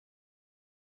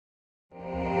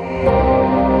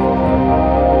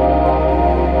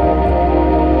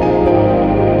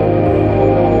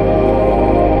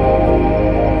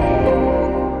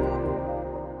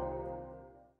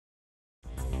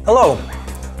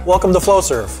Welcome to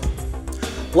Flowserve.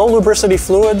 Low lubricity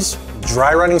fluids,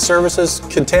 dry running surfaces,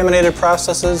 contaminated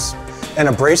processes, and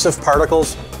abrasive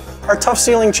particles are tough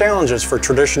sealing challenges for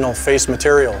traditional face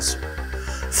materials.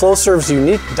 Flowserve's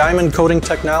unique diamond coating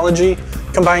technology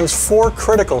combines four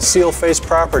critical seal face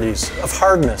properties of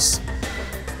hardness,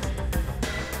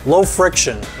 low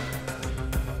friction,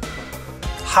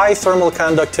 high thermal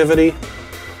conductivity,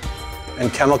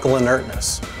 and chemical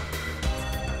inertness.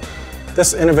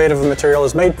 This innovative material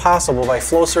is made possible by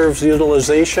Flowserve's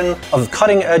utilization of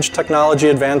cutting-edge technology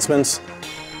advancements,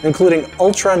 including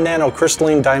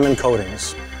ultra-nanocrystalline diamond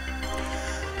coatings.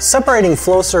 Separating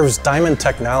Flowserve's diamond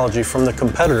technology from the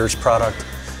competitor's product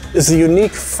is the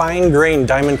unique fine-grained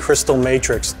diamond crystal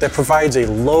matrix that provides a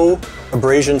low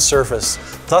abrasion surface,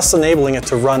 thus enabling it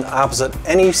to run opposite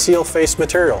any seal face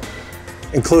material,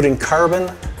 including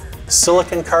carbon,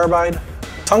 silicon carbide,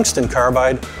 tungsten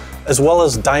carbide, as well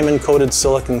as diamond-coated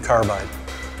silicon carbide.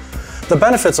 The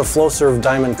benefits of Flowserve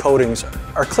diamond coatings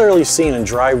are clearly seen in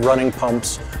dry running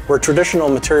pumps, where traditional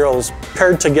materials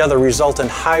paired together result in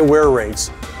high wear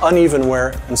rates, uneven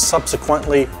wear, and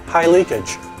subsequently high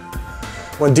leakage.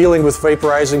 When dealing with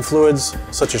vaporizing fluids,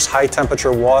 such as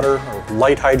high-temperature water or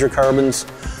light hydrocarbons,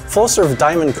 Flowserve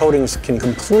diamond coatings can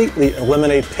completely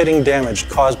eliminate pitting damage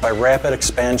caused by rapid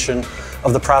expansion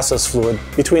of the process fluid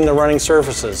between the running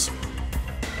surfaces.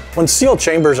 When seal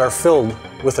chambers are filled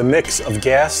with a mix of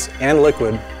gas and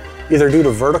liquid, either due to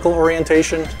vertical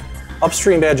orientation,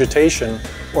 upstream agitation,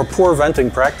 or poor venting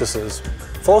practices,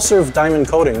 Flowserve diamond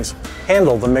coatings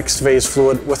handle the mixed phase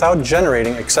fluid without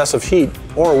generating excessive heat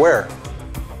or wear.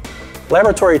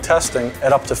 Laboratory testing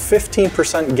at up to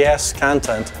 15% gas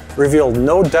content revealed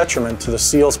no detriment to the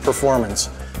seal's performance,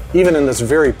 even in this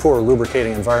very poor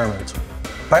lubricating environment.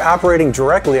 By operating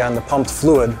directly on the pumped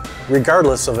fluid,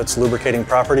 regardless of its lubricating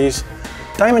properties,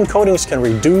 diamond coatings can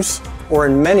reduce, or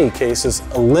in many cases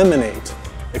eliminate,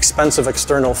 expensive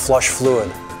external flush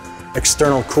fluid,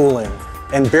 external cooling,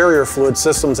 and barrier fluid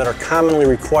systems that are commonly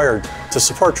required to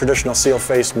support traditional seal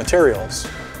face materials.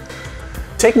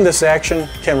 Taking this action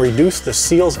can reduce the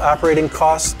seal's operating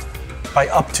cost by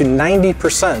up to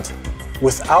 90%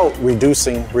 without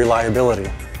reducing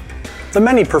reliability. The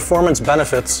many performance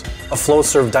benefits of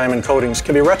Flowserve diamond coatings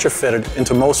can be retrofitted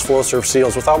into most Flowserve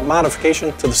seals without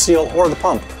modification to the seal or the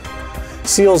pump.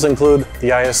 Seals include the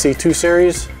ISC2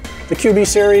 series, the QB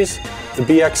series, the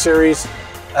BX series,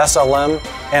 SLM,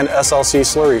 and SLC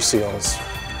slurry seals.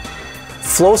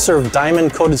 Flowserve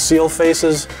diamond coated seal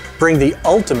faces bring the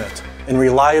ultimate in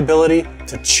reliability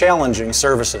to challenging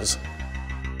surfaces.